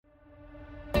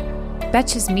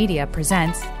Betches Media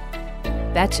presents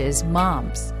Betches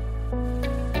Moms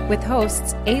with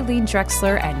hosts Aileen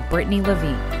Drexler and Brittany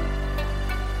Levine.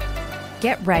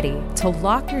 Get ready to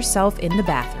lock yourself in the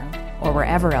bathroom or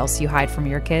wherever else you hide from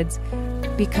your kids,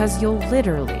 because you'll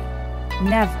literally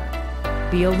never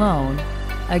be alone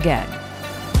again.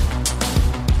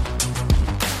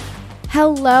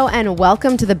 Hello and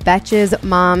welcome to the Betches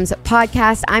Moms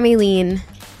podcast. I'm Aileen.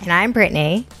 And I'm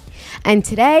Brittany. And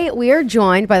today we are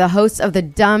joined by the hosts of the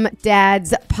Dumb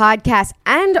Dads podcast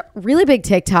and really big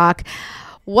TikTok.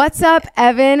 What's up,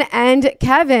 Evan and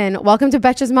Kevin? Welcome to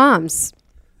Betches Moms.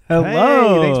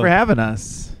 Hello. Hey, thanks for having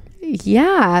us.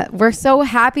 Yeah, we're so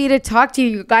happy to talk to you.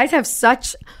 You guys have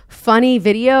such funny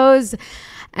videos.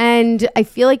 And I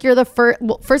feel like you're the first.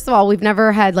 Well, first of all, we've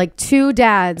never had like two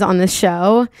dads on this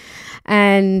show.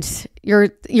 And you're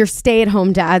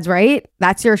stay-at-home dads, right?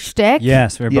 That's your shtick?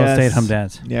 Yes, we're both stay-at-home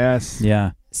dads. Yes.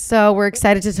 Yeah. So we're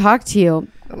excited to talk to you.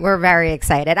 We're very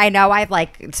excited. I know I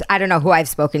don't know who I've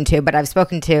spoken to, but I've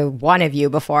spoken to one of you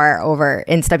before over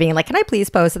Insta being like, can I please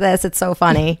post this? It's so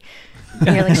funny.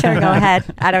 And you're like, sure, go ahead.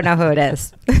 I don't know who it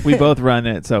is. We both run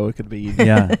it, so it could be easy.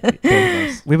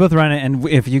 Yeah. We both run it, and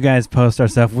if you guys post our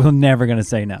stuff, we're never going to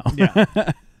say no.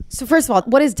 Yeah. So first of all,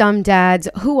 what is Dumb Dads?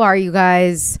 Who are you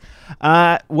guys?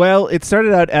 Well, it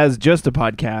started out as just a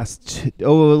podcast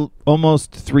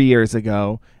almost 3 years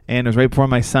ago, and it was right before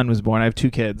my son was born. I have two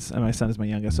kids, and my son is my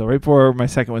youngest. So right before my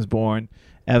second was born,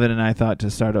 Evan and I thought to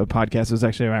start a podcast. It was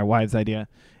actually my wife's idea,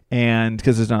 and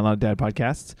because there's not a lot of dad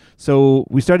podcasts. So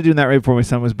we started doing that right before my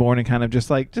son was born, and kind of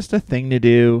just a thing to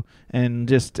do, and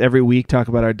just every week talk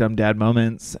about our dumb dad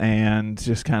moments and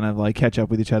just kind of like catch up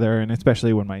with each other. And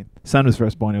especially when my son was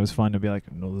first born, it was fun to be like,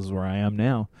 no, this is where I am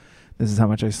now. This is how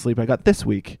much sleep I got this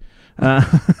week.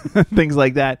 Things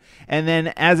like that. And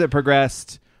then as it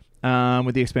progressed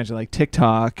with the expansion like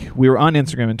TikTok, we were on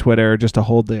Instagram and Twitter just to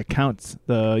hold the accounts,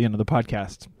 the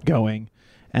podcast going.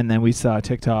 And then we saw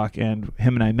TikTok, and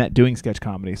him and I met doing sketch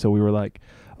comedy. So we were like,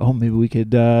 oh, maybe we could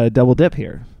double dip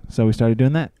here. So we started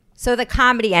doing that. So the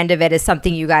comedy end of it is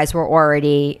something you guys were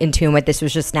already in tune with. This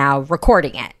was just now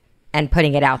recording it and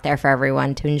putting it out there for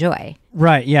everyone to enjoy.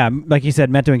 Right, yeah. Like you said,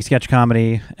 met doing sketch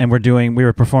comedy, and we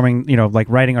were performing, like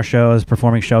writing our shows,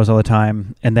 performing shows all the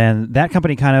time. And then that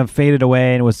company kind of faded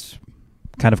away and was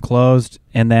kind of closed.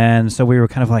 And then so we were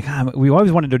kind of like, we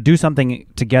always wanted to do something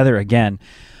together again.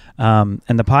 And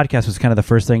the podcast was kind of the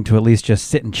first thing to at least just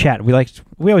sit and chat. We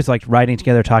always liked writing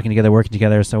together, talking together, working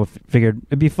together. So figured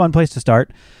it'd be a fun place to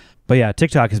start. But yeah,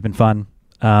 TikTok has been fun.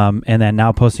 And then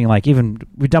now posting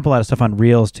we dump a lot of stuff on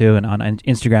Reels too and on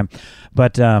Instagram.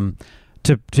 But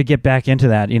to get back into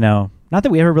that, not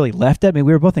that we ever really left it. I mean,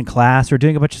 we were both in class, we were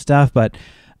doing a bunch of stuff, but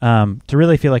to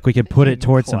really feel like we could put it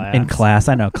towards in class.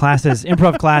 I know, classes,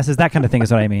 improv classes, that kind of thing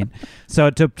is what I mean. So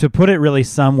to put it really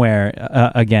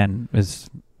somewhere again has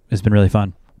been really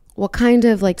fun. What kind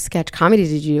of sketch comedy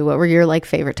did you do? What were your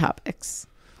favorite topics?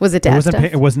 Was it dad stuff?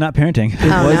 It was not parenting.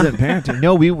 It wasn't parenting.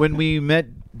 No, when we met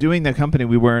doing the company,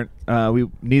 we weren't.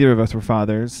 Neither of us were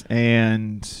fathers,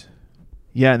 and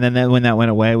yeah. And then when that went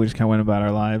away, we just kind of went about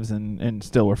our lives, and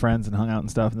still were friends and hung out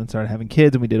and stuff. And then started having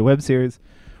kids, and we did a web series,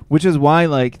 which is why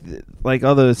like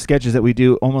all those sketches that we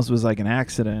do almost was like an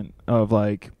accident of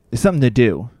it's something to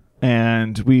do.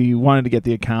 And we wanted to get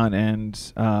the account, and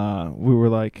we were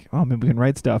like, oh, maybe we can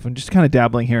write stuff, and just kind of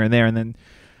dabbling here and there. And then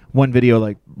one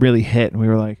video really hit, and we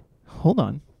were like, hold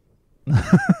on.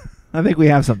 I think we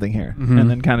have something here. Mm-hmm. And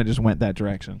then kind of just went that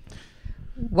direction.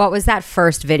 What was that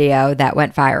first video that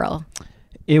went viral?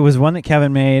 It was one that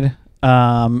Kevin made.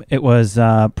 It was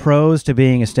pros to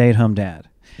being a stay-at-home dad.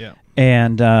 Yeah.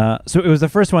 And so it was the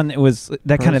first one. It was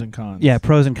that pros kind of and cons. Yeah,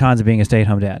 pros and cons of being a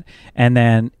stay-at-home dad. And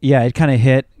then it kind of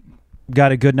hit,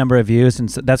 got a good number of views,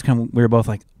 and so that's kind of we were both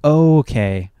like,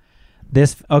 okay,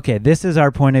 this is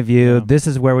our point of view. Yeah. This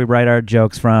is where we write our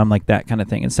jokes from, like that kind of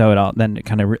thing. And so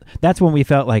that's when we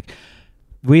felt like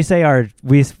we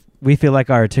feel like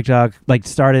our TikTok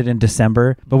started in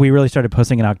December, but we really started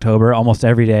posting in October almost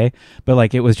every day.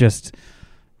 But it was just,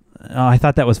 I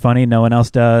thought that was funny. No one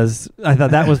else does. I thought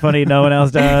that was funny. No one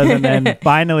else does. And then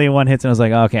finally one hits, and I was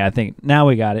like, okay, I think now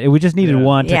we got it. We just needed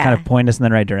one to kind of point us in the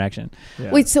right direction.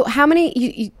 Yeah. Wait, so how many,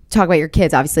 you talk about your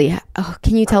kids, obviously.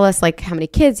 Can you tell us how many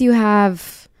kids you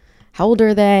have? How old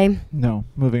are they? No,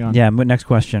 moving on. Yeah, next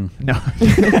question. No.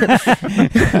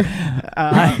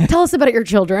 Tell us about your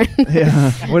children.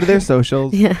 Yeah. What are their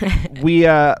socials? Yeah.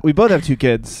 We both have two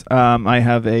kids. I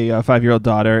have a 5-year-old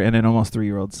daughter and an almost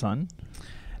 3-year-old son.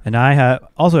 And I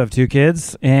also have two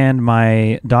kids, and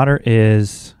my daughter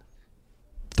is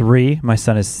 3. My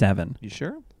son is 7. You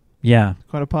sure? Yeah.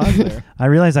 Quite a pause there. I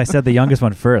realized I said the youngest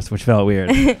one first, which felt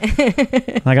weird.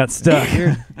 I got stuck.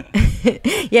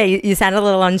 Yeah, you sounded a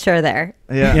little unsure there.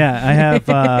 Yeah. Yeah, I have,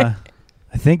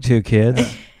 I think 2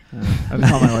 kids. I'll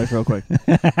call my wife real quick.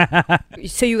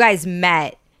 So you guys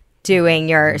met doing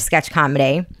your sketch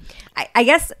comedy. I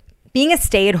guess being a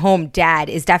stay-at-home dad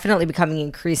is definitely becoming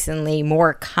increasingly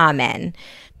more common.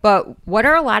 But what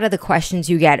are a lot of the questions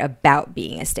you get about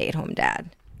being a stay-at-home dad?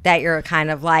 That you're kind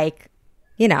of like,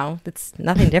 it's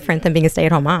nothing different than being a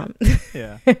stay-at-home mom.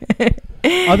 Yeah.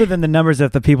 Other than the numbers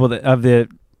of the people of the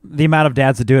amount of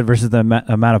dads that do it versus the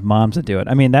amount of moms that do it.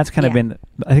 I mean, that's kind of been,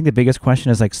 I think the biggest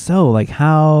question is like, so like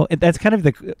how, that's kind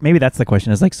of maybe that's the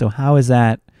question is like, so how is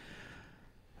that,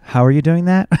 how are you doing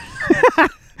that?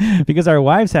 Because our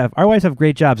wives have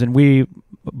great jobs, and we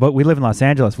live in Los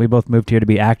Angeles. We both moved here to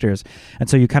be actors. And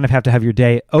so you kind of have to have your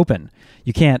day open.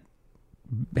 You can't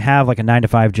have like a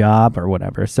 9-to-5 job or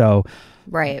whatever. So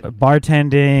right.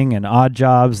 Bartending and odd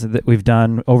jobs that we've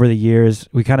done over the years,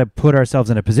 we kind of put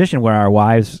ourselves in a position where our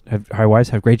wives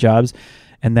have great jobs.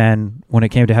 And then when it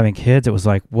came to having kids, it was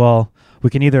like, well,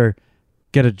 we can either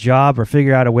get a job or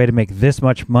figure out a way to make this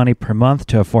much money per month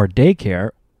to afford daycare,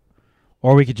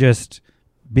 or we could just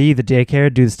be the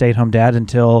daycare, do the stay-at-home dad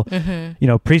until,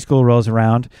 preschool rolls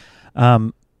around.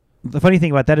 The funny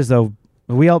thing about that is, though,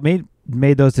 we all made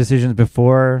those decisions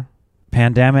before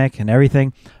pandemic and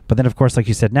everything. But then, of course, like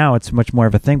you said, now it's much more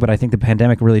of a thing. But I think the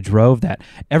pandemic really drove that.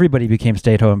 Everybody became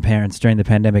stay-at-home parents during the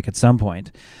pandemic at some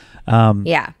point.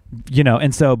 Yeah.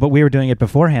 And so, but we were doing it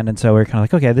beforehand. And so we were kind of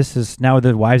like, okay, this is now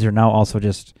the wives are now also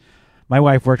just, my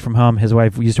wife worked from home. His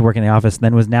wife used to work in the office,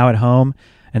 then was now at home.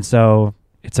 And so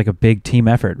it's like a big team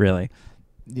effort, really.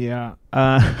 Yeah.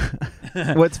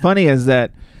 What's funny is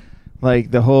that,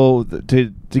 like, the whole,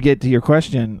 to get to your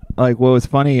question, like, what was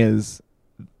funny is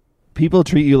people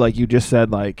treat you like you just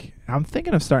said, like, I'm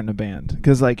thinking of starting a band.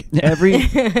 Because, like, every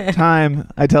time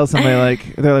I tell somebody,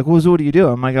 like, they're like, well, so what do you do?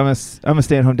 I'm like, I'm a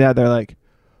stay-at-home dad. They're like,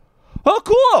 oh,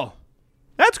 cool.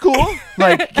 That's cool.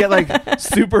 Like, get, like,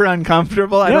 super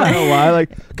uncomfortable. I don't know why.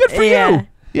 Like, good for you.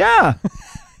 Yeah.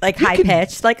 Like,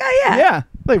 high-pitched. Like, oh, yeah. Yeah.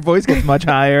 Like, voice gets much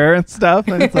higher and stuff.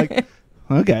 And it's like,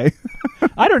 okay.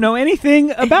 I don't know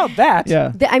anything about that.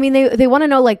 Yeah. I mean, they want to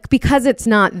know, like, because it's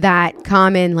not that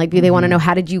common, like, they want to know,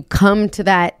 how did you come to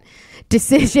that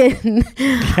decision?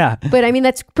 Yeah. But I mean,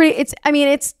 it's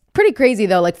pretty crazy,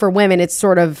 though. Like, for women, it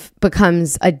sort of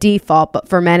becomes a default, but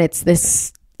for men, it's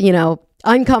this,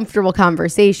 uncomfortable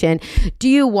conversation. Do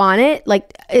you want it,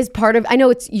 like, as part of, I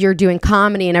know you're doing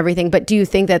comedy and everything, but do you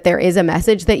think that there is a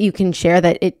message that you can share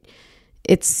that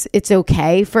it's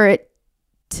okay for it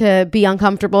to be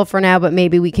uncomfortable for now, but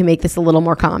maybe we can make this a little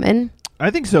more common?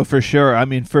 I think so, for sure. I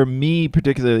mean, for me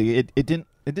particularly, it didn't,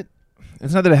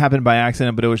 it's not that it happened by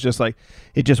accident, but it was just like,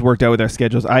 it just worked out with our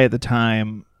schedules. I, at the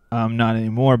time, not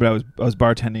anymore, but I was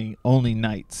bartending only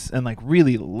nights, and like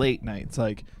really late nights,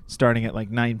 like starting at like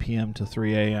 9 p.m. to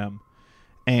 3 a.m.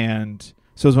 And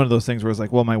so it was one of those things where it was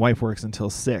like, well, my wife works until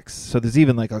 6. So there's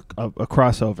even like a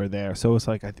crossover there. So it's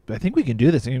like, I think we can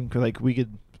do this. And like we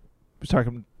could,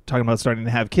 talking about starting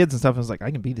to have kids and stuff. I was like,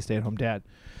 I can be the stay-at-home dad.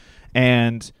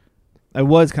 And I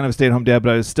was kind of a stay-at-home dad,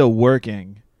 but I was still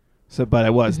working. So, but I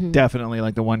was definitely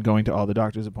like the one going to all the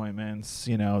doctor's appointments,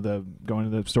 the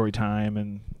going to the story time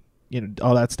and,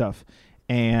 all that stuff.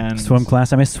 And swim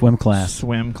class. I miss swim class.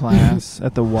 Swim class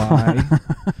at the Y.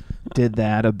 Did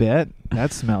that a bit.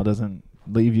 That smell doesn't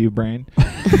leave you, brain.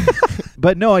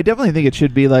 But no, I definitely think it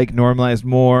should be like normalized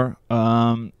more.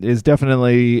 Is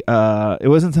definitely it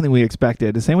wasn't something we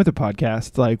expected. The same with the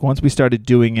podcast. Like once we started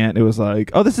doing it, it was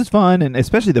like, oh, this is fun. And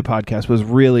especially the podcast was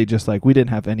really just like, we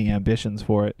didn't have any ambitions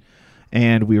for it.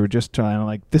 And we were just trying to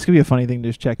like, this could be a funny thing to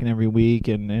just check in every week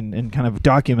and kind of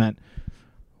document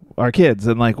our kids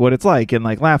and like what it's like and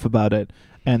like laugh about it.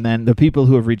 And then the people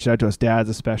who have reached out to us, dads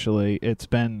especially, it's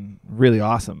been really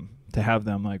awesome to have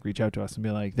them like reach out to us and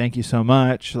be like, thank you so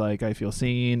much. Like, I feel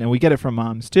seen. And we get it from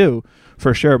moms too,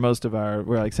 for sure.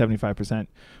 We're like 75%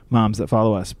 moms that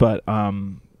follow us, but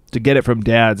to get it from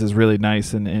dads is really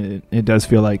nice. And it does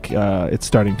feel like it's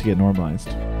starting to get normalized.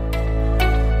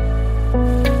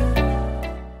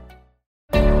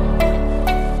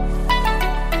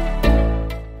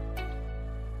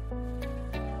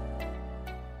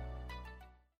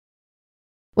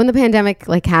 When the pandemic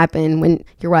like happened, when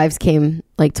your wives came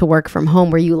like to work from home,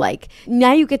 were you like,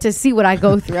 now you get to see what I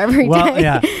go through every day? Well,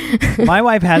 yeah. My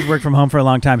wife has worked from home for a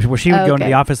long time. She would go into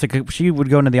the office. She would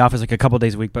go into the office like a couple of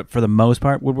days a week, but for the most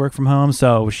part would work from home.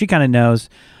 So she kind of knows.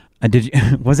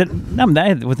 Was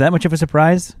that much of a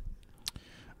surprise?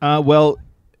 Well,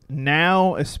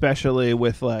 now especially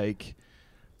with like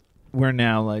we're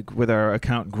now like with our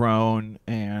account grown,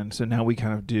 and so now we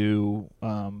kind of do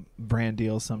brand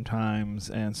deals sometimes,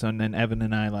 and so then Evan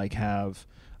and I like have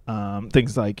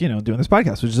things like doing this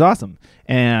podcast, which is awesome,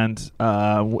 and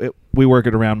we work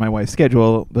it around my wife's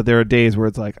schedule. But there are days where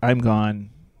it's like I'm gone.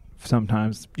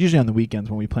 Sometimes, usually on the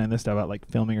weekends when we plan this stuff out, like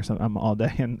filming or something, I'm all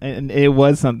day, and it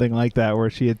was something like that where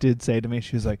she did say to me,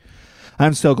 she was like,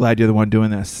 "I'm so glad you're the one doing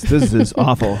this. This is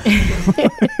awful."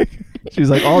 She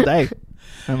was like, all day.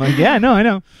 I'm like, yeah, no, I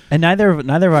know. And neither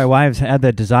of our wives had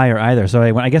the desire either. So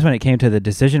I guess when it came to the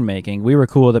decision making, we were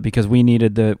cool with it because we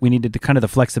needed the kind of the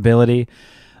flexibility.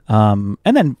 And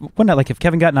then if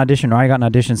Kevin got an audition or I got an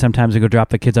audition, sometimes we go drop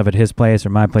the kids off at his place or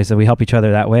my place, so we help each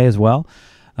other that way as well.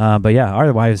 But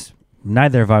yeah,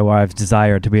 neither of our wives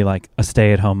desired to be like a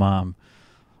stay-at-home mom.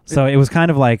 So it was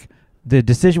kind of like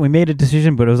we made a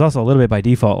decision, but it was also a little bit by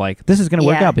default, like this is going to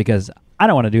work out because I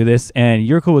don't want to do this and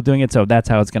you're cool with doing it, so that's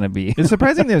how it's going to be. It's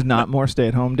surprising there's not more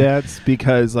stay-at-home dads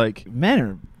because like men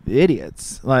are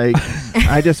idiots. Like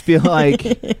I just feel like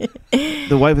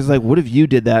the wife is like, what if you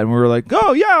did that? And we were like,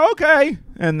 oh yeah, okay.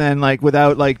 And then like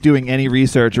without like doing any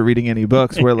research or reading any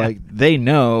books, we're like, they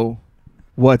know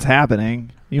what's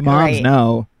happening. You moms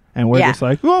know. And we're just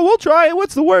like, oh, we'll try it.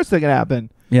 What's the worst that can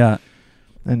happen? Yeah.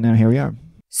 And now here we are.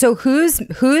 So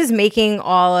who's making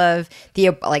all of the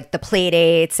like the play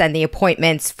dates and the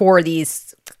appointments for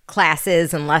these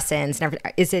classes and lessons and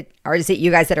everything? Is it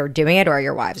you guys that are doing it, or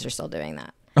your wives are still doing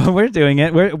that? Oh, we're doing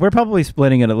it. We're probably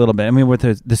splitting it a little bit. I mean, with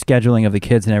the scheduling of the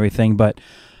kids and everything, but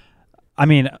I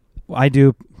mean, I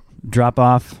do drop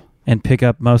off and pick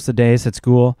up most of the days at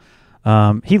school.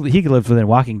 He lives within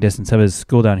walking distance of his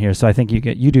school down here, so I think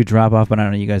you do drop off, but I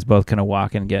don't know, you guys both kind of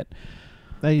walk and get.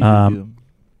 They usually do.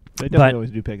 They definitely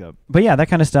always do pick up. But yeah, that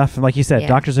kind of stuff. Like you said,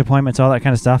 doctor's appointments, all that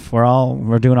kind of stuff.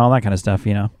 We're doing all that kind of stuff,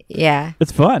 Yeah.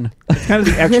 It's fun. It's kind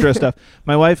of the extra stuff.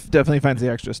 My wife definitely finds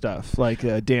the extra stuff, like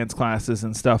dance classes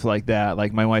and stuff like that.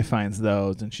 Like my wife finds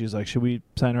those, and she's like, should we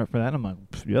sign her up for that? I'm like,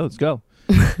 yeah, let's go.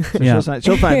 So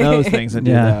she'll find those things and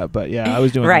do that. But yeah, I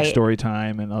was doing like story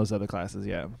time and those other classes,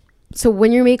 yeah. So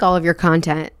when you make all of your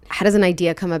content, how does an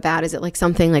idea come about? Is it like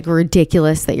something like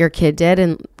ridiculous that your kid did?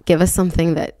 And give us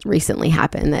something that recently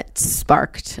happened that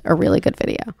sparked a really good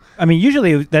video. I mean,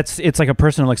 usually it's like a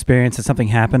personal experience that something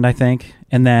happened, I think.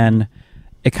 And then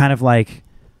it kind of like,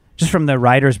 just from the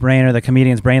writer's brain or the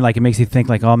comedian's brain, like it makes you think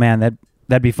like, oh man,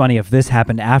 that'd be funny if this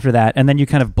happened after that. And then you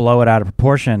kind of blow it out of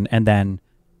proportion and then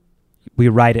we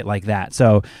write it like that.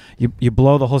 So you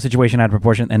blow the whole situation out of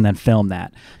proportion and then film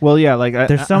that. Well, yeah, like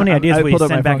there's so many ideas we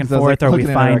send back and forth, or we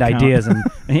find ideas, and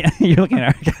you're looking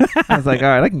at our I was like, all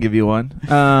right, I can give you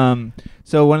one.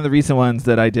 So one of the recent ones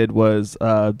that I did was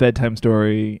bedtime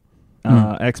story,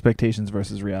 expectations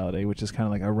versus reality, which is kind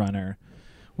of like a runner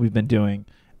we've been doing,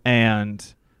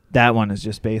 and that one is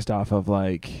just based off of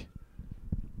like.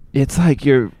 It's like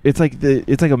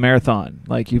a marathon.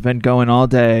 Like you've been going all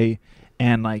day.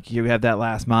 And like you have that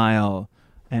last mile,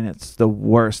 and it's the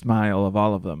worst mile of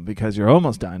all of them because you're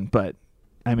almost done. But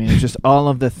I mean, it's just all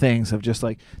of the things of just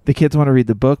like the kids want to read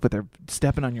the book, but they're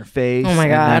stepping on your face. Oh my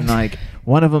God. And then like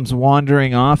one of them's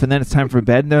wandering off, and then it's time for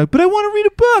bed, and they're like, "But I want to read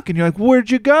a book," and you're like, "Where'd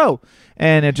you go?"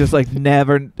 And it just like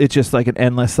never. It's just like an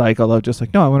endless cycle of just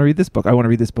like, "No, I want to read this book. I want to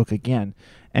read this book again,"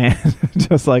 and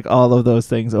just like all of those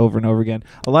things over and over again.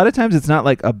 A lot of times, it's not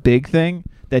like a big thing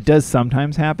that does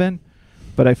sometimes happen.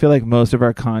 But I feel like most of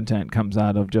our content comes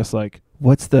out of just like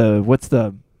what's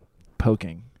the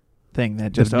poking thing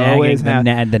that just always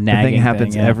happens. The thing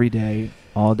happens every day,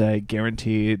 all day,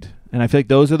 guaranteed. And I feel like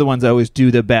those are the ones that always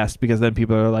do the best because then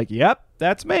people are like, "Yep,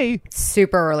 that's me."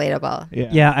 Super relatable.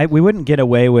 Yeah. We wouldn't get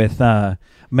away with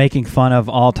making fun of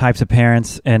all types of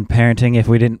parents and parenting if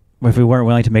we weren't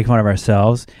willing to make fun of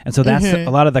ourselves. And so that's a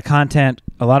lot of the content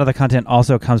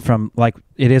also comes from like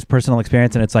it is personal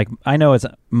experience, and it's like I know it's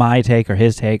my take or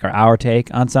his take or our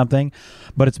take on something,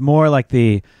 but it's more like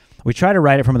we try to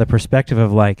write it from the perspective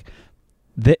of like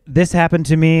this happened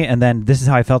to me and then this is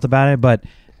how I felt about it. But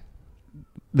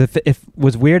if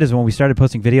was weird is when we started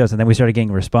posting videos and then we started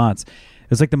getting a response. It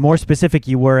was like the more specific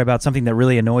you were about something that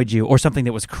really annoyed you or something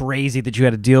that was crazy that you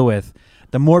had to deal with,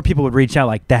 the more people would reach out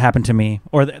like, that happened to me.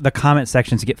 Or the comment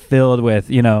sections get filled with,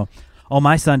 oh,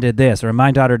 my son did this or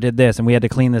my daughter did this and we had to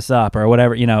clean this up or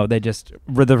whatever. They just,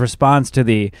 the response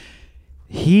to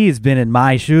he's been in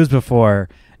my shoes before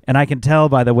and I can tell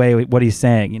by the way what he's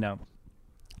saying,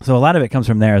 So a lot of it comes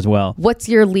from there as well. What's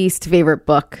your least favorite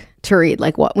book to read?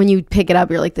 Like when you pick it up,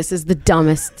 you're like, this is the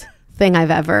dumbest thing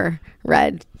I've ever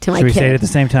read to my kid. Should we say it at the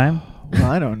same time? Well,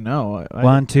 I don't know.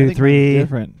 1, 2, 3.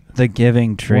 Different. The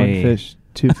Giving Tree. 1 fish,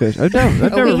 2 fish. I've never read that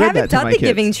to my kids. We haven't done The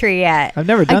Giving Tree yet. I've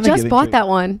never done The Giving Tree. I just bought that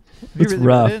one. It's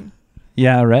rough.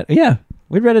 Yeah,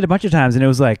 we read it a bunch of times, and it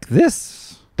was like,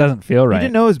 this doesn't feel right. You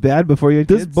didn't know it was bad before you had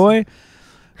This kids? boy.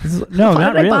 No, Why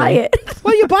not did I really. buy it?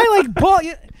 Well, you buy like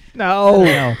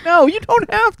No, you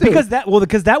don't have to. because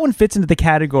that one fits into the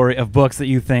category of books that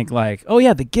you think like, oh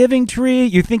yeah, The Giving Tree.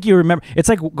 You think you remember. It's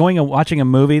like going and watching a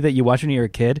movie that you watch when you were a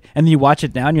kid, and then you watch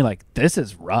it now, and you're like, this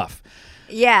is rough.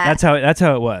 Yeah. That's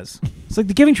how it was. It's like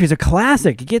The Giving Tree is a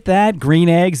classic. You get that. Green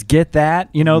Eggs, get that.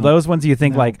 You know, those ones you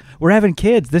think like, we're having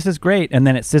kids. This is great. And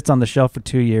then it sits on the shelf for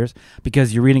 2 years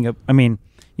because you're reading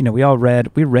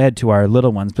we read to our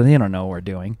little ones, but they don't know what we're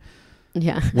doing.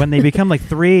 Yeah. When they become like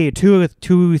 3,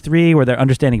 where they're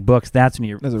understanding books, that's when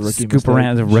you That's a rookie scoop mistake.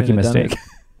 around. It's a You rookie shouldn't have done mistake.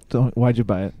 So why'd you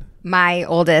buy it? My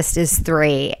oldest is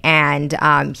 3,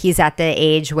 and he's at the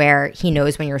age where he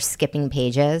knows when you're skipping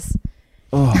pages.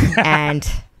 Oh, And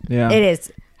yeah. it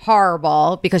is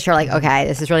horrible because you're like, okay,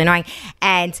 this is really annoying.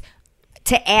 And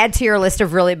to add to your list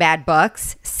of really bad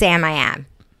books, Sam I Am.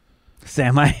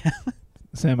 Sam,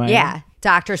 Yeah.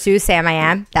 Dr. Seuss, Sam I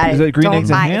Am. That Is is it Green don't Eggs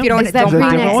and buy. Ham? If you don't, Is that don't Green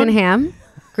buy Eggs it. and Ham?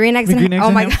 Green Eggs The and Green Ham. Eggs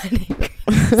Oh my and god.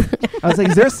 I was like,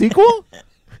 is there a sequel?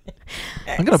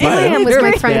 I'm gonna buy Sam I it. Am was They're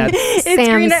my bad. friend It's Sam's.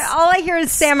 green. All I hear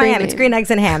is Sam I Am. It's screaming. Green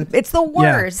Eggs and Ham. It's the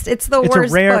worst. It's the worst book to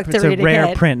read It's a rare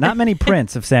kid. print. Not many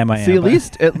prints of Sam I Am. See,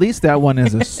 but- at least that one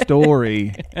is a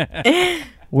story.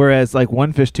 Whereas like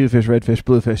One Fish, Two Fish, Red Fish,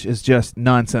 Blue Fish is just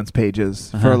nonsense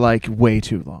pages for like way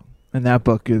too long. And that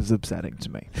book is upsetting to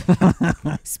me.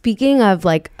 Speaking of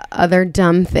like other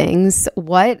dumb things,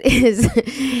 what is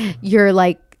your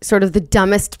like sort of the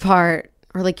dumbest part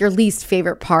or like your least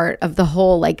favorite part of the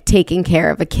whole like taking care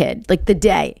of a kid, like the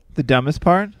day? The dumbest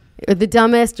part? Or the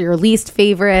dumbest or your least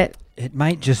favorite? It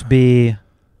might just be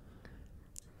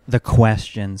the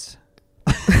questions.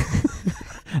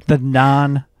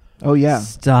 The Oh yeah.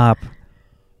 stop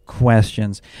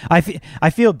questions. I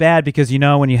feel bad because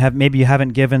when you haven't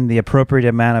given the appropriate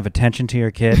amount of attention to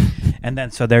your kid, and then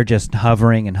so they're just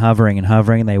hovering and hovering and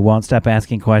hovering, and they won't stop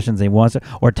asking questions. They won't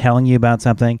or telling you about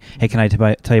something. Hey, can I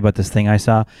tell you about this thing I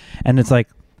saw? And it's like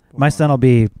my son will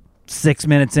be 6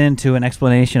 minutes into an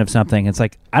explanation of something. It's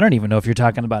like, I don't even know if you're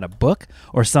talking about a book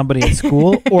or somebody at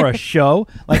school or a show.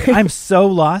 Like, I'm so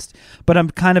lost, but I'm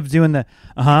kind of doing the,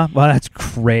 well, that's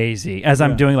crazy, as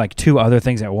I'm doing like 2 other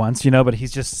things at once, but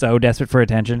he's just so desperate for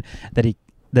attention that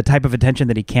the type of attention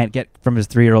that he can't get from his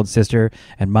 3-year-old sister,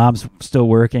 and mom's still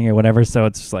working or whatever. So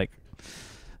it's just like,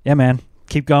 yeah, man,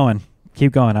 keep going.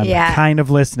 I'm kind of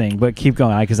listening, but keep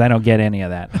going because I don't get any of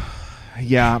that.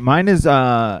 Yeah, mine is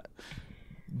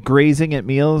grazing at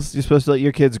meals. You're supposed to let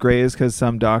your kids graze because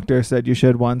some doctor said you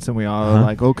should once, and we all are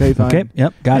like, okay, fine. Okay,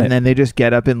 yep, got it. And then they just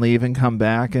get up and leave and come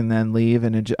back and then leave,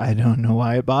 and I don't know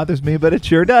why it bothers me, but it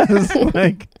sure does.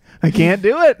 Like, I can't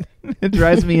do it. It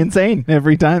drives me insane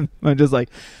every time. I'm just like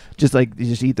you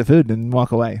just eat the food and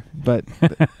walk away. But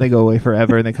they go away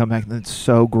forever, and they come back, and it's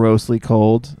so grossly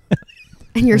cold.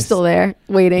 And you're still there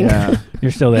waiting. Yeah.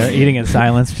 You're still there, eating in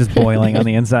silence, just boiling on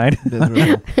the inside.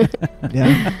 Miserable.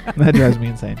 Yeah, that drives me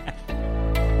insane.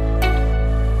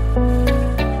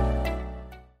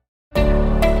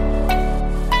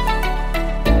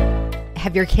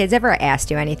 Have your kids ever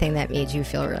asked you anything that made you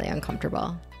feel really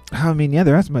uncomfortable? I mean, yeah,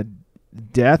 they're asking about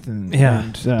death and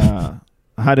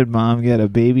how did mom get a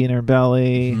baby in her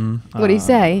belly? Mm-hmm. What do you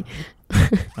say?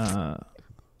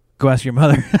 Go ask your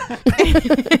mother.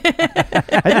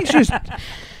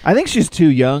 I think she's too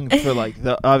young for like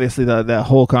the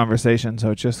whole conversation.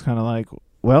 So it's just kind of like,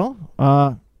 well,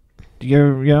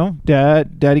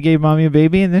 daddy gave mommy a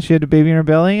baby, and then she had a baby in her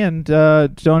belly, and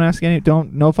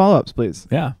no follow-ups, please.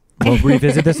 Yeah. We'll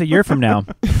revisit this a year from now.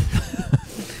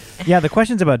 Yeah, the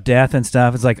questions about death and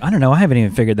stuff, it's like, I don't know, I haven't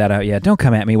even figured that out yet. Don't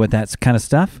come at me with that kind of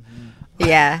stuff.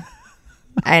 Yeah,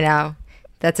 I know.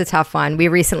 That's a tough one. We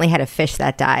recently had a fish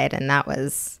that died, and that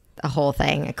was a whole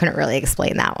thing. I couldn't really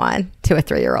explain that one to a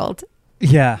 3-year-old.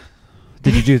 Yeah.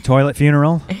 Did you do the toilet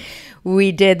funeral?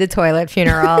 We did the toilet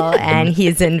funeral, and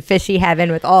he's in fishy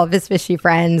heaven with all of his fishy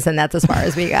friends, and that's as far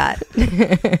as we got.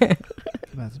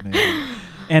 That's amazing.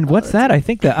 And what's that? I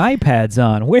think the iPad's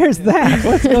on. Where's that?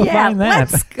 Let's go find that.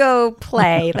 Let's go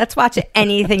play. Let's watch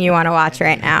anything you want to watch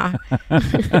right now.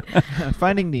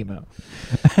 Finding Nemo.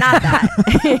 Not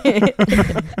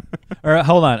that. Or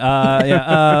hold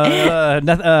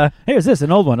on. Here's this,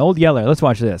 an old one, Old Yeller. Let's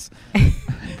watch this.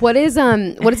 What has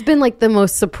been like the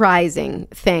most surprising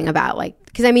thing about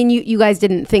because I mean you guys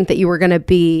didn't think that you were going to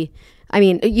be, I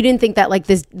mean, you didn't think that like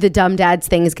the dumb dads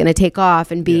thing is going to take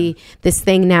off and be this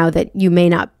thing now that you may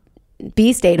not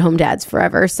be stay-at-home dads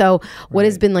forever. So what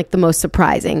has been like the most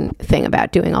surprising thing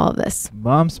about doing all of this?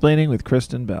 Momsplaining with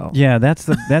Kristen Bell. Yeah, that's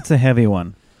a heavy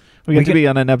one. We get to be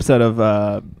on an episode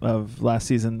of last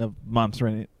season of Mom's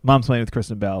Playing with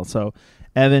Kristen Bell. So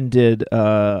Evan did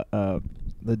the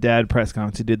dad press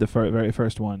conference. He did the very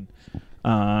first one.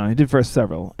 He did first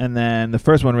several, and then the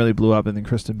first one really blew up, and then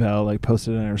Kristen Bell like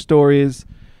posted it in her stories,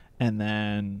 and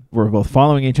then we're both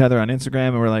following each other on Instagram,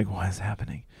 and we're like, what is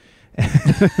happening?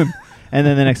 And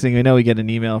then the next thing we know, we get an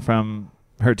email from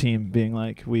her team being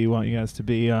like, we want you guys to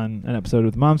be on an episode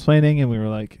with Mom's Planning, and we were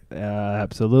like,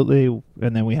 absolutely.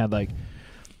 And then we had like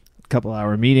a couple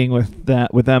hour meeting with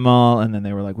them all, and then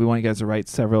they were like, we want you guys to write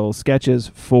several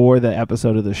sketches for the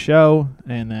episode of the show.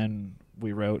 And then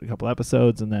we wrote a couple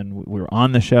episodes, and then we were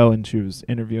on the show, and she was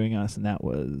interviewing us, and that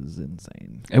was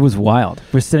insane. It was wild.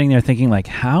 We're sitting there thinking like,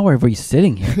 how are we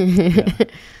sitting here? Yeah.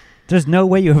 There's no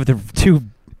way you have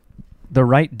the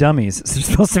right dummies. They're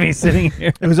supposed to be sitting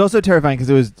here. It was also terrifying because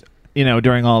it was,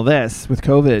 during all this with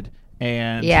COVID.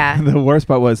 And the worst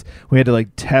part was we had to like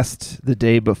test the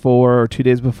day before or 2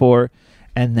 days before.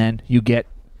 And then you get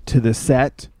to the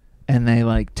set and they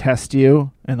like test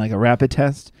you and like a rapid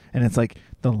test. And it's like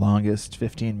the longest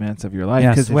 15 minutes of your life.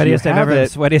 Yeah, sweatiest I've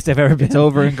ever been. It's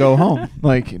over and go home.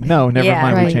 Like, no, never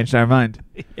mind. Right. We changed our mind.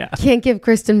 Yeah. Can't give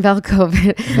Kristen Bell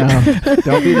COVID. No,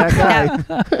 don't be that guy.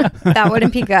 That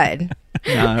wouldn't be good.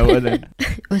 No, it wouldn't.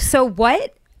 So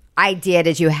what idea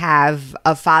did you have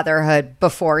of fatherhood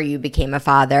before you became a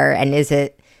father? And is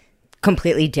it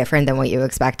completely different than what you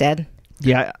expected?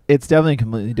 Yeah, it's definitely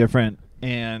completely different.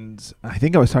 And I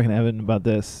think I was talking to Evan about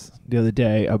this the other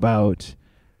day about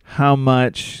how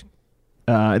much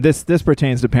this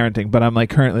pertains to parenting, but I'm like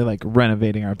currently like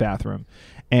renovating our bathroom.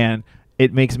 And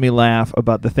it makes me laugh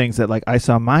about the things that like I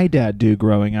saw my dad do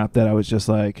growing up that I was just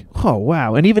like, oh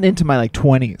wow. And even into my like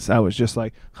 20s, I was just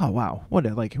like, oh wow, what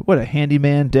a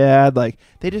handyman dad. Like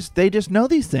they just know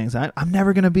these things. I'm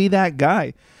never gonna be that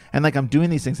guy. And like I'm doing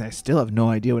these things and I still have no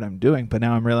idea what I'm doing. But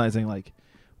now I'm realizing like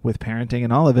with parenting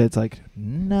and all of it, it's like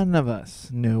none of us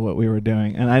knew what we were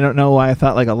doing. And I don't know why I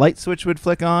thought like a light switch would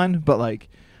flick on, but like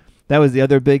that was the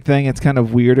other big thing. It's kind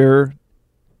of weirder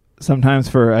sometimes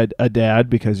for a dad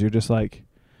because you're just like,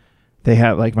 they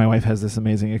have like my wife has this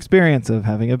amazing experience of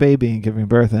having a baby and giving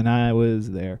birth, and I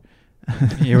was there.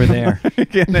 You were there.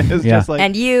 And it was just like,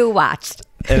 and you watched.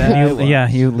 And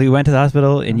you went to the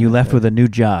hospital and you left with a new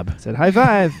job. Said high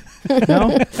five.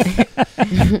 No,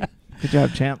 good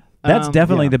job, champ. That's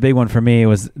definitely the big one for me.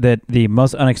 Was that the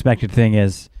most unexpected thing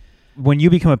is when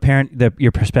you become a parent,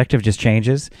 your perspective just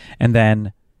changes, and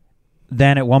then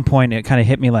at one point it kind of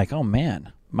hit me like, oh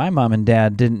man, my mom and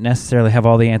dad didn't necessarily have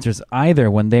all the answers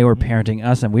either when they were parenting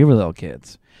us and we were little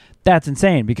kids. That's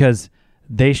insane because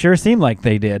they sure seemed like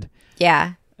they did.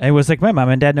 Yeah. It was like my mom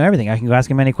and dad know everything. I can go ask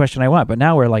them any question I want. But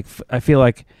now we're like, I feel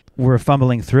like we're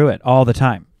fumbling through it all the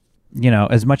time.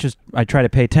 As much as I try to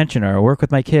pay attention or work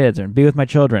with my kids or be with my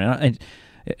children, and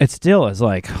it still is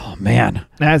like, oh man,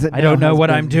 I don't know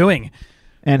what I'm doing.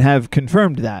 And have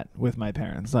confirmed that with my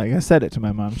parents. Like I said it to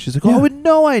my mom. She's like, oh, I had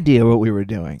no idea what we were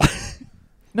doing.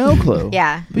 No clue.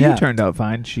 Yeah. But you turned out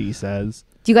fine, she says.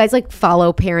 Do you guys like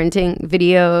follow parenting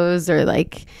videos or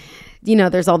like,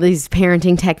 there's all these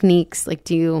parenting techniques. Like,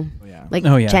 do you like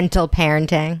gentle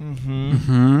parenting?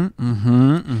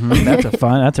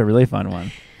 That's a really fun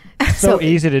one. So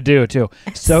easy to do too.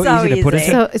 So easy to put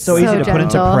into put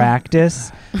into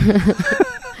practice.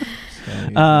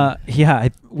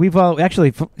 We've all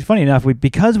actually, funny enough,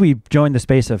 because we joined the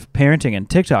space of parenting and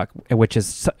TikTok, which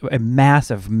is a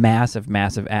massive, massive,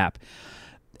 massive app.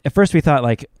 At first we thought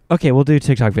like, okay, we'll do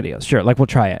TikTok videos. Sure. Like we'll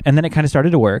try it. And then it kind of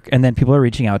started to work. And then people are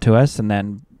reaching out to us, and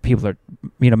then people are,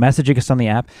 messaging us on the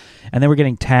app, and then we're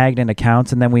getting tagged in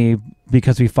accounts. And then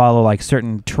because we follow like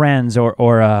certain trends or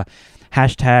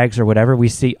hashtags or whatever, we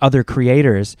see other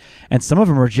creators, and some of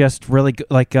them are just really good,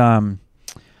 like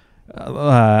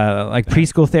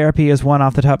preschool therapy is one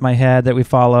off the top of my head that we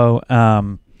follow.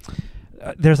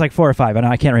 There's like 4 or 5.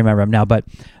 I can't remember them now, but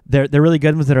they're really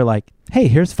good ones that are like, hey,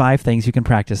 here's 5 things you can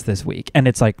practice this week. And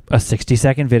it's like a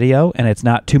 60-second video, and it's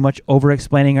not too much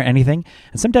over-explaining or anything.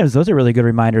 And sometimes those are really good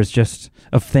reminders just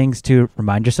of things to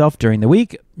remind yourself during the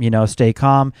week, stay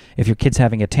calm. If your kid's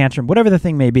having a tantrum, whatever the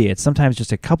thing may be, it's sometimes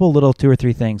just a couple little 2 or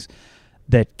 3 things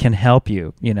that can help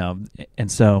you, and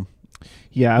so...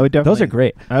 Yeah, I would definitely... Those are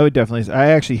great. I would definitely... I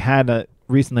actually had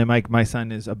recently, my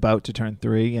son is about to turn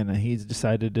 3, and he's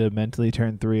decided to mentally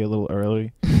turn 3 a little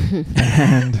early.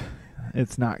 And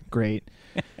it's not great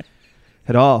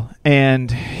at all. And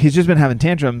he's just been having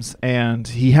tantrums, and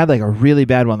he had like a really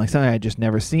bad one, like something I had just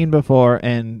never seen before.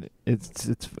 And it's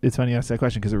funny you ask that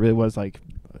question because it really was like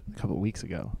a couple of weeks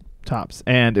ago. tops.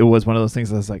 And it was one of those things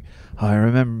that I was like, oh, I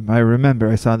remember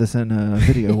I saw this in a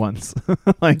video once.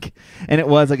 Like, and it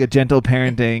was like a gentle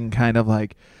parenting kind of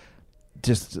like,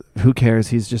 just who cares?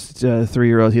 He's just a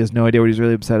 3-year-old. He has no idea what he's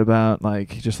really upset about. Like,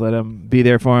 just let him be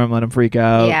there for him, let him freak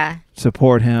out,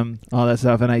 support him, all that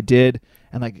stuff. And I did,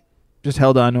 and like just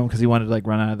held on to him because he wanted to like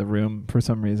run out of the room for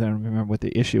some reason. I don't remember what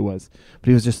the issue was, but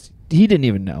he didn't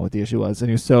even know what the issue was, and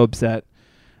he was so upset.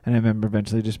 And I remember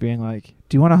eventually just being like,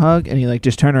 do you want a hug? And he like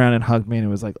just turned around and hugged me, and it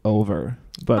was like over.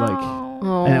 But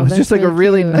and it was just like a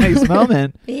really nice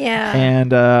moment. Yeah.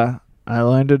 And I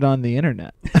learned it on the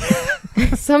internet.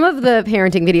 Some of the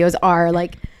parenting videos are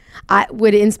like, I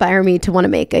would inspire me to want to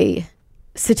make a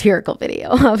satirical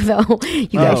video of, though. You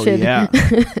guys should. Yeah.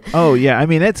 Oh yeah. I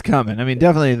mean, it's coming. I mean,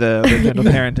 definitely the gentle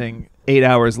parenting. 8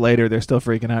 hours later, they're still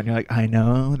freaking out, and you're like, I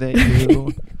know that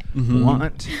you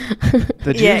want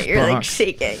the juice. Yeah, you're box. like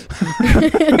shaking.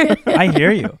 I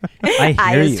hear you. I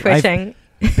hear Eyes you. twitching.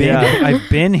 I've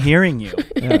been hearing you.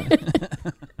 Yeah.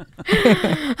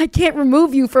 I can't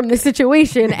remove you from the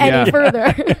situation any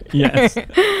further. Yes.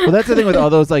 Well, that's the thing with all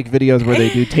those like videos where they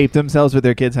do tape themselves with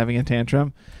their kids having a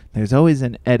tantrum. There's always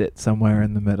an edit somewhere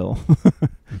in the middle.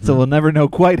 So we'll never know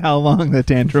quite how long the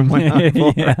tantrum went on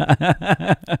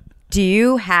for. Do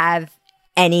you have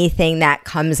anything that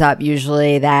comes up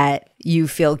usually that you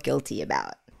feel guilty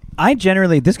about? I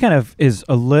generally, this kind of is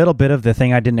a little bit of the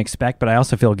thing I didn't expect, but I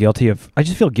also feel guilty I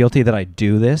just feel guilty that I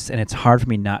do this, and it's hard for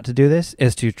me not to do this,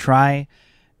 is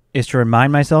to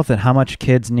remind myself that how much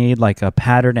kids need like a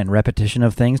pattern and repetition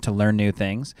of things to learn new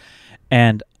things.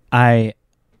 And I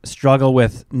struggle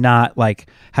with not like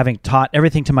having taught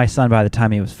everything to my son by the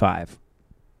time he was 5.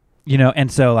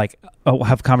 And so like I'll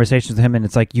have conversations with him, and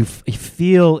it's like you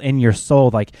feel in your soul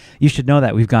like you should know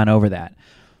that we've gone over that.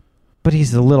 But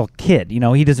he's a little kid,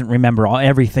 he doesn't remember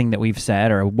everything that we've said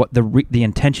or what the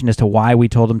intention as to why we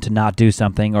told him to not do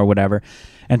something or whatever.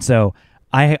 And so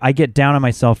I get down on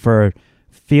myself for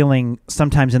feeling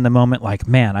sometimes in the moment like,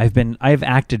 man, I've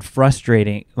acted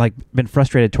frustrating, like been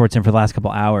frustrated towards him for the last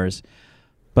couple hours.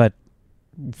 But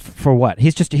for what?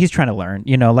 He's trying to learn,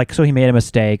 like, so he made a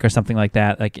mistake or something like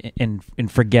that, like in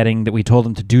forgetting that we told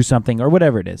him to do something or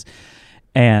whatever it is.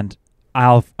 And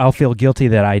I'll feel guilty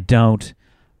that I don't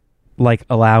like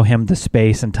allow him the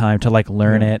space and time to like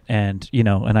learn it. And,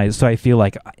 so I feel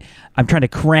like I'm trying to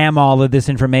cram all of this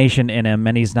information in him,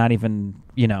 and he's not even,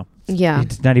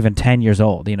 he's not even 10 years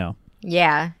old,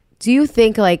 Yeah. Do you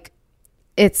think like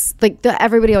it's like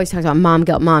everybody always talks about mom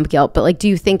guilt, but like, do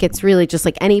you think it's really just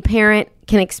like any parent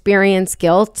can experience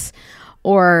guilt,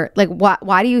 or like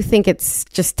why do you think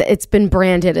it's been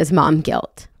branded as mom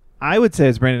guilt? I would say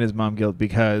it's branded as mom guilt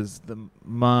because the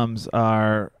moms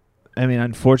are, I mean,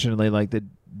 unfortunately, like the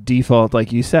default,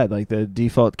 like you said, like the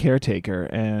default caretaker.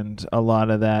 And a lot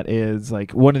of that is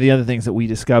like one of the other things that we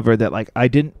discovered that like we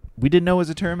didn't know was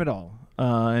a term at all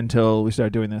until we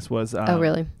started doing this was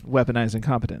really? Weaponized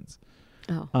incompetence.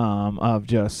 Oh. Of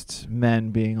just men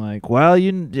being like, well,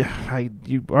 you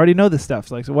already know this stuff.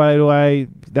 So why do I,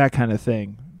 that kind of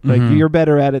thing. Like, you're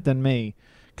better at it than me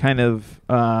kind of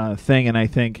thing. And I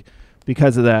think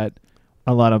because of that,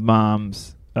 a lot of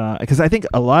moms, because I think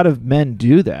a lot of men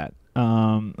do that.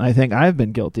 I think I've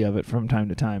been guilty of it from time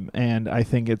to time. And I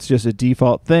think it's just a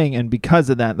default thing. And because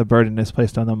of that, the burden is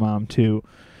placed on the mom to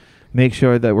make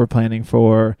sure that we're planning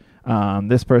for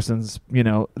this person's,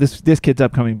 this kid's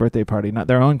upcoming birthday party, not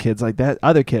their own kids, like that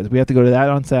other kids. We have to go to that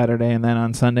on Saturday, and then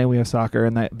on Sunday we have soccer.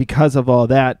 And that because of all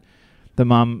that, the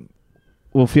mom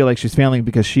will feel like she's failing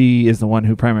because she is the one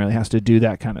who primarily has to do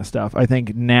that kind of stuff. I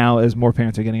think now as more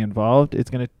parents are getting involved, it's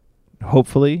going to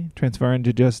hopefully transfer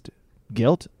into just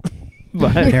guilt.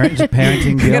 But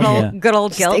parenting guilt. Good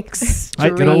old guilt.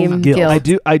 Extreme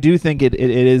guilt. I do think it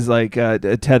is like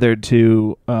tethered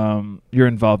to your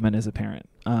involvement as a parent,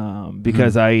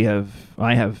 because I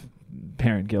have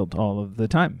parent guilt all of the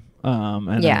time,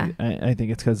 and I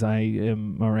think it's because I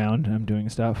am around and I'm doing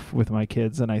stuff with my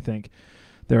kids, and I think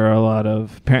there are a lot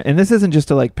of parents, and this isn't just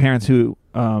to like parents who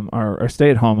are stay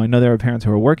at home. I know there are parents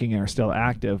who are working and are still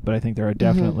active, but I think there are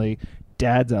definitely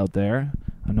dads out there.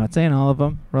 I'm not saying all of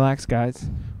them. Relax, guys.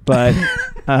 But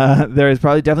there is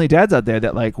probably definitely dads out there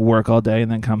that like work all day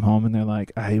and then come home and they're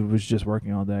like, I was just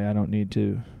working all day. I don't need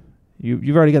to.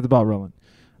 You've already got the ball rolling.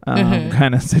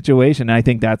 Kind of situation. And I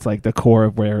think that's like the core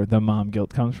of where the mom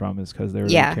guilt comes from, is because they're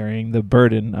carrying the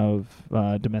burden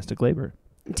of domestic labor.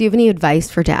 Do you have any advice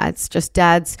for dads? Just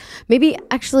dads, maybe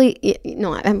actually,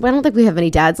 no, I don't think we have any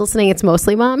dads listening. It's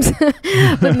mostly moms,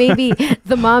 but maybe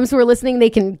the moms who are listening, they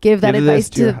can give that advice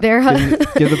to their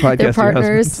give the podcast their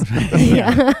partners. to your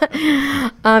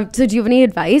husbands. So do you have any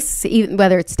advice,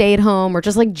 whether it's stay at home or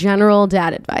just like general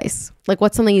dad advice? Like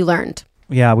what's something you learned?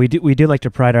 Yeah, we do like to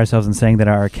pride ourselves in saying that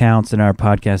our accounts and our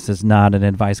podcast is not an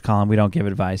advice column. We don't give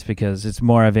advice because it's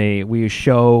more of we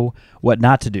show what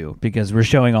not to do because we're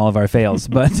showing all of our fails.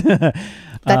 But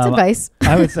that's advice.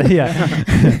 I would say,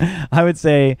 yeah, I would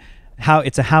say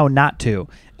it's a how not to.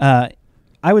 I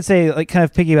would say, like, kind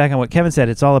of piggyback on what Kevin said.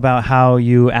 It's all about how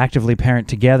you actively parent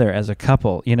together as a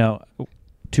couple. You know,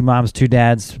 2 moms, 2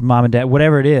 dads, mom and dad,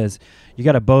 whatever it is. You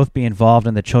got to both be involved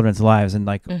in the children's lives, and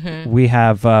like we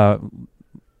have.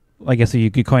 I guess you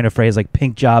could coin a phrase like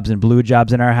pink jobs and blue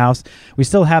jobs in our house. We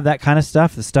still have that kind of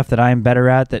stuff, the stuff that I'm better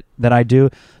at, that I do,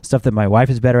 stuff that my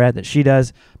wife is better at, that she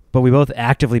does, but we both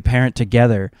actively parent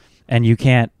together, and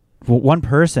one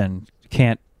person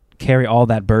can't carry all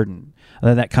that burden. And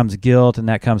then that comes guilt and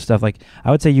that comes stuff. Like,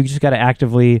 I would say you just got to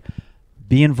actively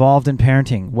be involved in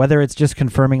parenting, whether it's just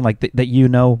confirming like that you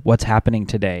know what's happening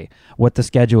today, what the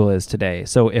schedule is today.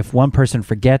 So if one person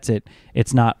forgets it,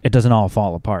 it doesn't all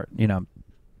fall apart, you know.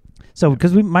 So,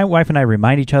 because my wife and I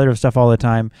remind each other of stuff all the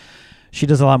time. She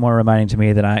does a lot more reminding to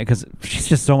me because she's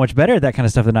just so much better at that kind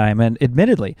of stuff than I am, and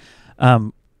admittedly.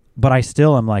 But I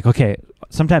still am like, okay,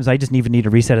 sometimes I just even need a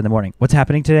reset in the morning. What's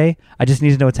happening today? I just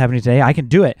need to know what's happening today. I can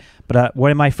do it, but what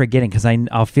am I forgetting? Because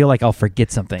I'll feel like I'll forget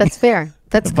something. That's fair.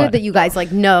 That's good that you guys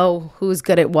like know who's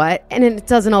good at what, and it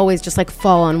doesn't always just like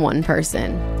fall on one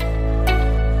person.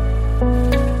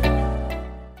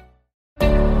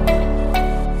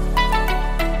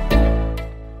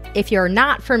 If you're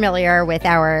not familiar with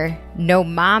our No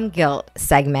Mom Guilt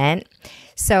segment,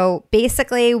 so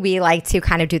basically we like to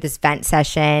kind of do this vent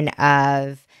session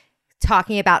of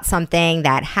talking about something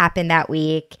that happened that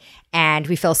week, and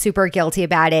we feel super guilty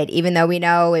about it, even though we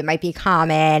know it might be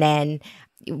common and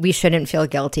we shouldn't feel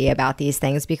guilty about these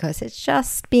things because it's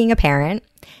just being a parent.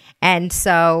 And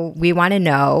so we want to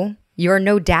know your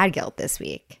no dad guilt this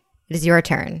week. It is your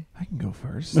turn. I can go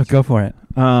first. Let's go for it.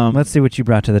 Let's see what you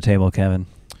brought to the table, Kevin.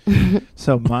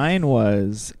 So mine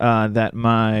was that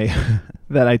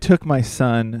I took my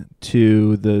son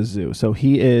to the zoo. So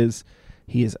he is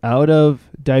out of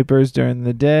diapers during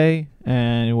the day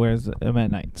and he wears them at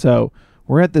night. So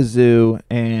we're at the zoo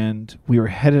and we were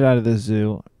headed out of the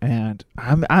zoo, and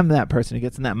I'm that person who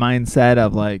gets in that mindset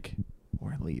of like,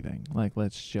 we're leaving. Like,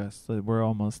 we're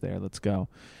almost there. Let's go.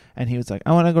 And he was like,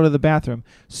 I want to go to the bathroom.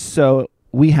 So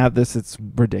we have this, it's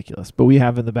ridiculous, but we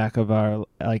have in the back of our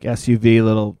like SUV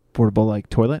little portable like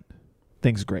toilet.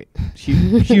 Thing's great.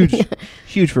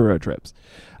 Huge for road trips.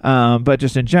 But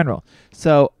just in general.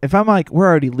 So if I'm like, we're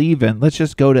already leaving, let's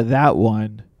just go to that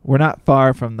one. We're not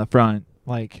far from the front.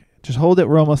 Like, just hold it.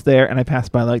 We're almost there. And I pass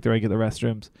by like the regular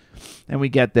restrooms, and we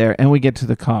get there and we get to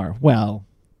the car. Well,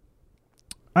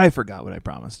 I forgot what I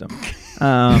promised him.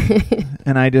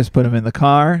 And I just put him in the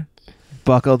car,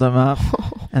 buckled him up,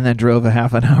 and then drove a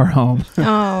half an hour home.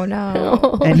 Oh,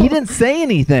 no. And he didn't say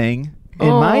anything in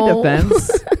my defense.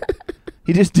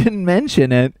 He just didn't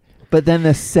mention it. But then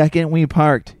the second we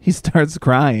parked, he starts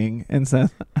crying and says,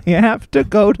 I have to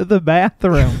go to the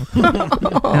bathroom. And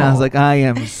I was like, I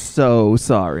am so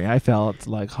sorry. I felt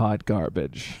like hot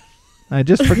garbage. I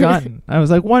just forgotten. I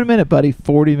was like, 1 minute, buddy.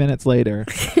 40 minutes later,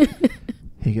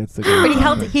 he gets to go. But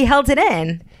he held it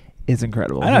in. It's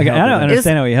incredible. I don't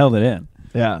understand how he held it in.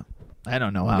 Yeah. I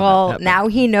don't know how. Well, now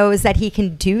he knows that he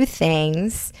can do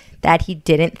things that he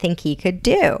didn't think he could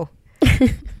do.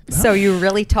 So you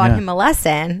really taught him a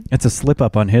lesson. It's a slip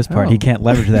up on his part. He can't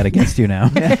leverage that against you now.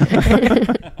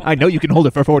 I know you can hold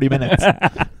it for 40 minutes.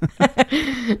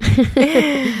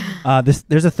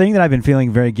 There's a thing that I've been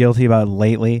feeling very guilty about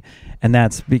lately, and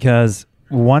that's because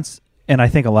and I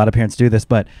think a lot of parents do this,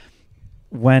 but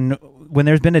when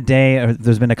there's been a day or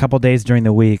there's been a couple days during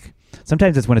the week,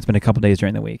 sometimes it's when it's been a couple days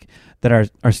during the week that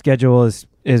our schedule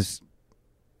is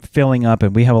filling up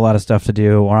and we have a lot of stuff to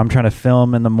do, or I'm trying to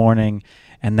film in the morning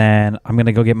and then I'm going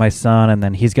to go get my son and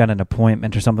then he's got an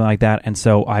appointment or something like that. And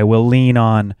so I will lean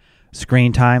on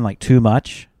screen time like too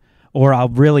much, or I'll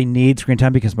really need screen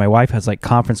time because my wife has like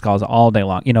conference calls all day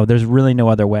long. You know, there's really no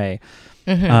other way.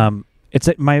 Mm-hmm.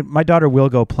 My daughter will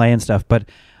go play and stuff, but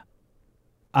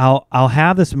I'll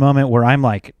have this moment where I'm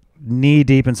like knee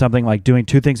deep in something, like doing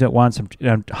 2 things at once.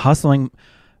 I'm hustling,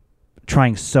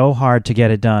 trying so hard to get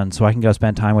it done so I can go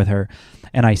spend time with her.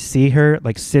 And I see her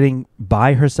like sitting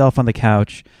by herself on the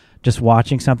couch, just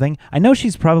watching something. I know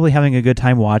she's probably having a good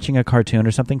time watching a cartoon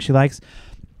or something she likes,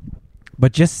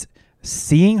 but just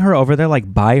seeing her over there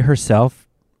like by herself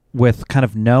with kind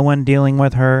of no one dealing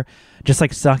with her, just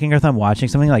like sucking her thumb watching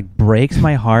something, like breaks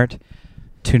my heart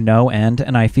to no end,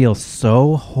 and I feel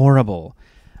so horrible.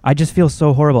 I just feel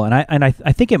so horrible, and I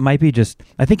think it might be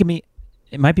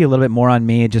it might be a little bit more on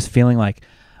me, just feeling like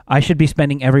I should be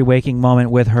spending every waking moment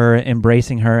with her,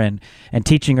 embracing her and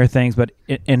teaching her things, but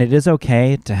it is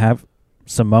okay to have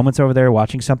some moments over there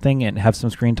watching something and have some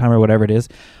screen time or whatever it is.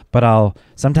 But I'll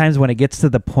sometimes, when it gets to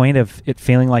the point of it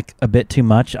feeling like a bit too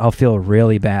much, I'll feel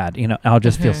really bad. You know, I'll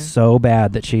just feel so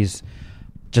bad that she's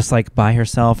just like by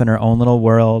herself in her own little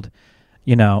world,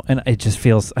 you know, and it just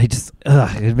feels,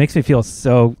 it makes me feel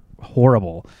so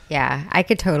horrible. Yeah, I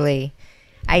totally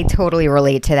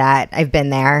relate to that. I've been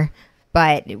there.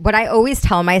 But what I always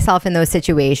tell myself in those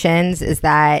situations is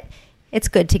that it's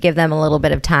good to give them a little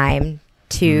bit of time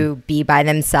to be by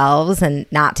themselves and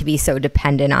not to be so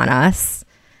dependent on us.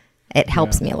 It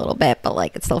helps me a little bit, but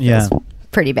like it still feels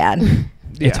pretty bad.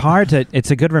 It's hard to.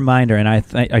 It's a good reminder, and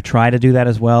I try to do that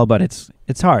as well. But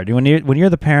it's hard when you're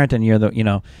the parent and you're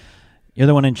the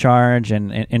one in charge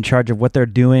and in charge of what they're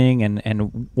doing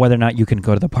and whether or not you can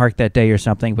go to the park that day or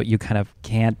something, but you kind of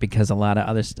can't because a lot of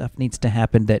other stuff needs to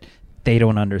happen that they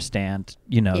don't understand.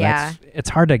 You know, it's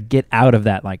hard to get out of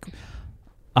that. Like,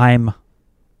 I'm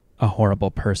a horrible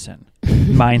person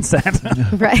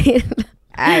mindset. Right.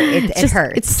 It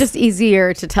hurts. It's just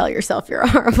easier to tell yourself you're a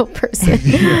horrible person.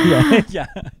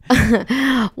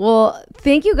 Well,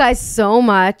 thank you guys so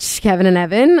much, Kevin and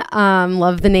Evan.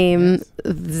 Love the name.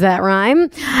 Does that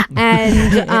rhyme?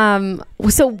 And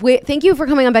thank you for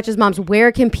coming on Betches Moms.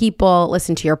 Where can people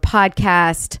listen to your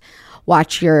podcast,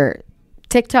 watch your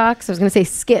TikToks? I was going to say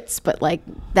skits, but like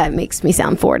that makes me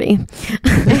sound 40.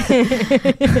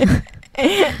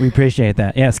 We appreciate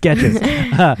that. Yeah, sketches.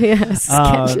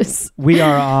 Sketches. We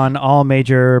are on all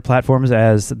major platforms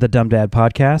as the Dumb Dad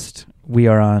Podcast. We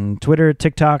are on Twitter,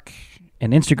 TikTok,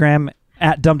 and Instagram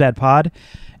at Dumb Dad Pod,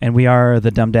 and we are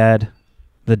the Dumb Dads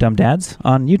on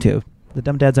YouTube. The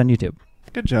Dumb Dads on YouTube.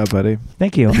 Good job, buddy.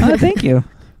 Thank you. Thank you.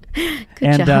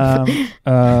 Good job.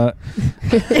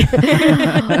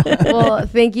 Well,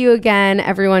 thank you again,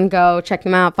 everyone. Go check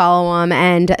them out, follow them.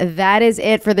 And that is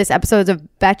it for this episode of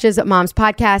Betches Moms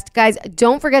Podcast. Guys,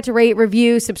 don't forget to rate,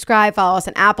 review, subscribe, follow us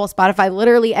on Apple, Spotify,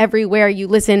 literally everywhere you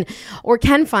listen or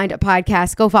can find a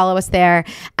podcast. Go follow us there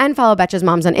and follow Betches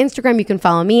Moms on Instagram. You can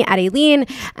follow me at Aileen,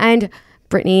 and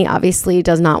Brittany obviously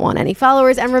does not want any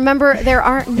followers. And remember, there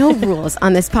are no rules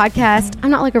on this podcast.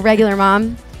 I'm not like a regular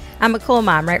mom. I'm a cool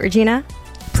mom, right, Regina?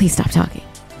 Please stop talking.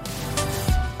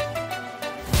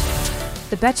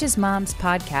 The Betches Moms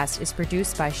podcast is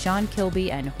produced by Sean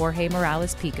Kilby and Jorge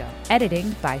Morales Pico.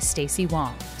 Editing by Stacey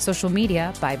Wong. Social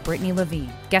media by Brittany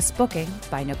Levine. Guest booking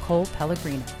by Nicole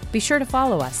Pellegrino. Be sure to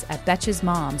follow us at Betches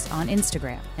Moms on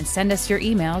Instagram and send us your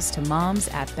emails to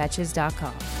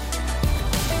moms@betches.com.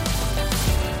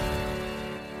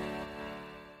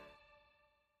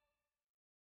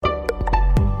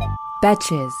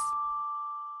 Betches.